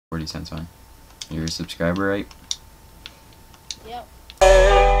40 cents fine. You're a subscriber, right? Yep.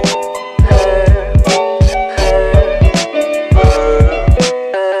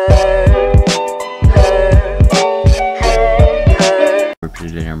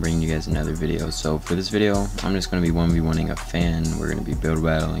 Today I'm bringing you guys another video. So for this video, I'm just going to be 1v1ing a fan. We're going to be build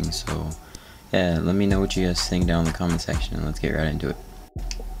battling. So yeah, let me know what you guys think down in the comment section and let's get right into it.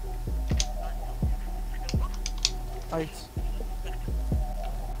 Nice.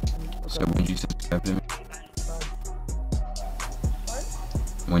 So when did you subscribe to me? What?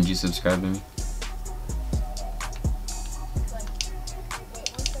 When did you subscribe to me?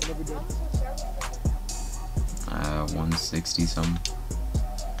 Never did. 160 something.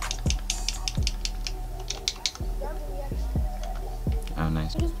 Oh,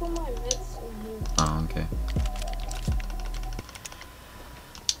 nice. I just put my meds in here. Oh, okay.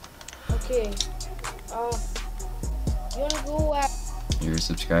 Okay. You wanna go at? You're a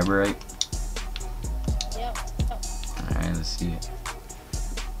subscriber, right? Yep. Alright, let's see it.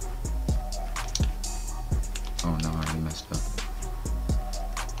 Oh no, I already messed up.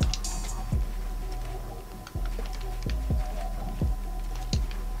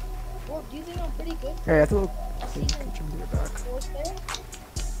 Well, do you think I'm pretty good? Hey, I thought I see you can be back. fourth there.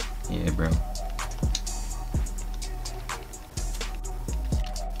 Yeah, bro.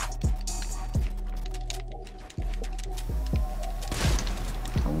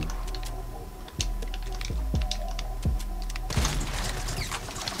 Oh.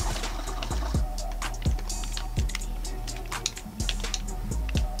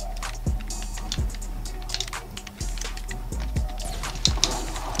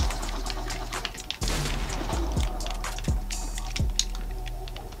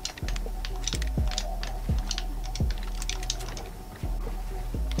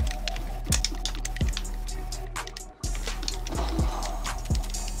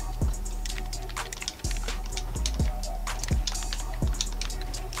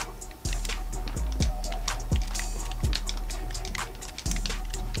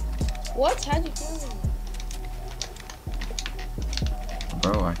 What? How'd you kill me?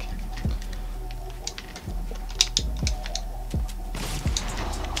 Bro, I can't.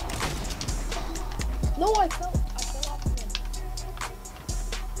 No, I fell off of him.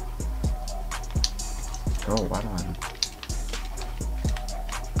 Bro, why do I...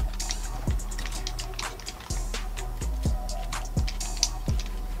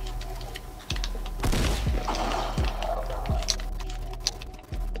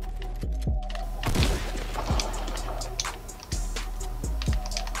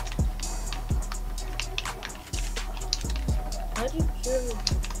 How'd you kill me?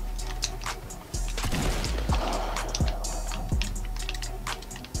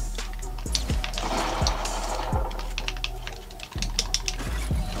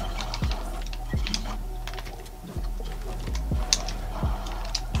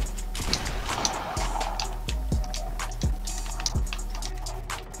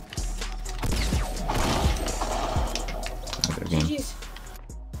 Good game. GG's.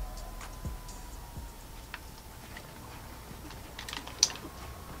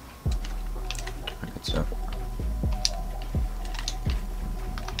 Good stuff.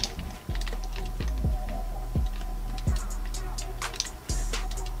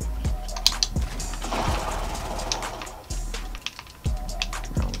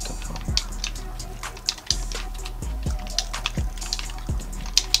 Bro, what the fuck?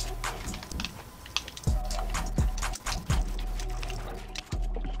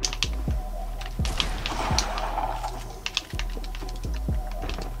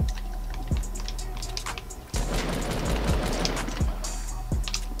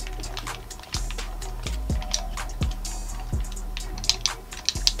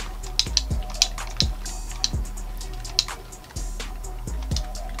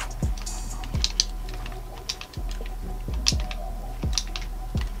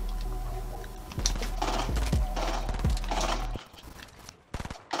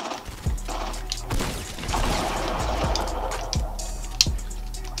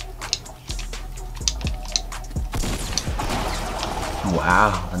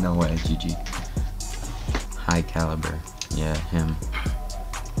 Wow, no way, GG. High caliber. Yeah, him.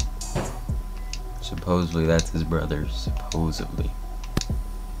 Supposedly that's his brother. Supposedly.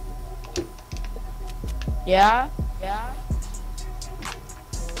 Yeah.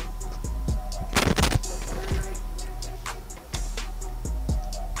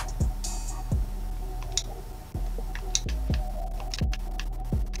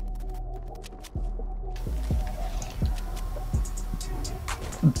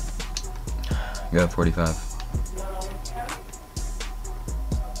 You got 45.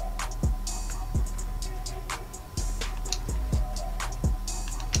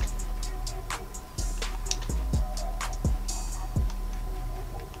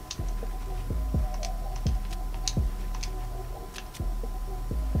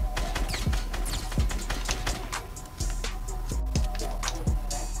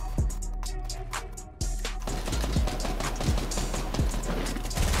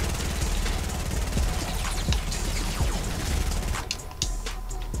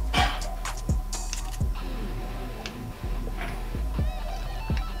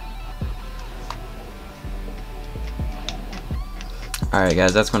 Alright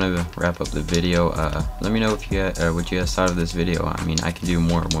guys, that's gonna wrap up the video. Let me know if you what you guys thought of this video. I mean, I can do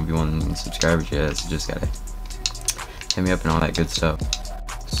more 1v1 subscribers. You guys just gotta hit me up and all that good stuff.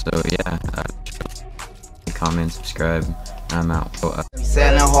 So yeah, comment, subscribe, and I'm out.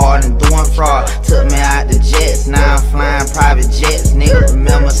 Selling hard and doing fraud, took me out the jets. Now I'm flying private jets. Nigga,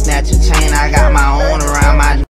 remember snatching chain.